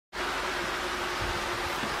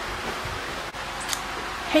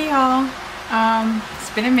Hey y'all, it's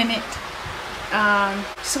been a minute.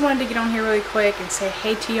 Just wanted to get on here really quick and say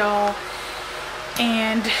hey to y'all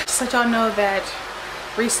and just let y'all know that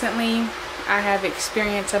recently I have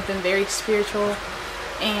experienced something very spiritual,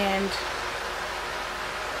 and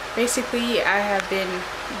basically I have been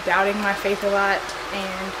doubting my faith a lot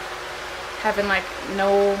and having like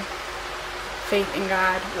no faith in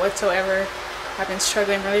God whatsoever. I've been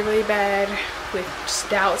struggling really bad with just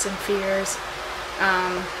doubts and fears.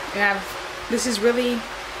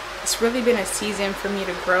 It's really been a season for me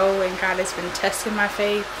to grow, and God has been testing my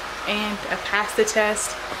faith, and I passed the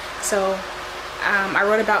test. So I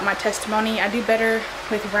wrote about my testimony. I do better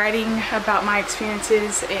with writing about my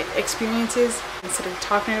experiences instead of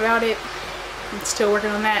talking about it. I'm still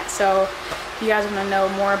working on that. So if you guys want to know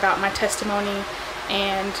more about my testimony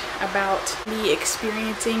and about me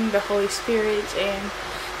experiencing the Holy Spirit and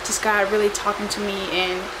just God really talking to me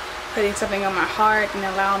and putting something on my heart and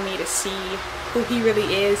allowing me to see who He really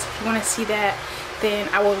is, if you want to see that, then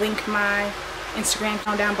I will link my Instagram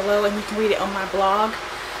account down below and you can read it on my blog.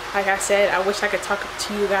 Like I said, I wish I could talk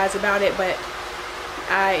to you guys about it, but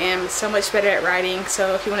I am so much better at writing.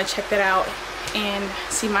 So if you want to check that out and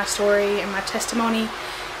see my story and my testimony,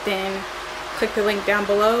 then click the link down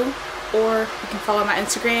below, or you can follow my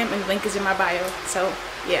Instagram and the link is in my bio. So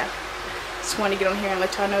yeah, just wanted to get on here and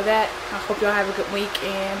let y'all know that. I hope y'all have a good week,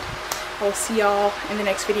 and I will see y'all in the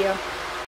next video.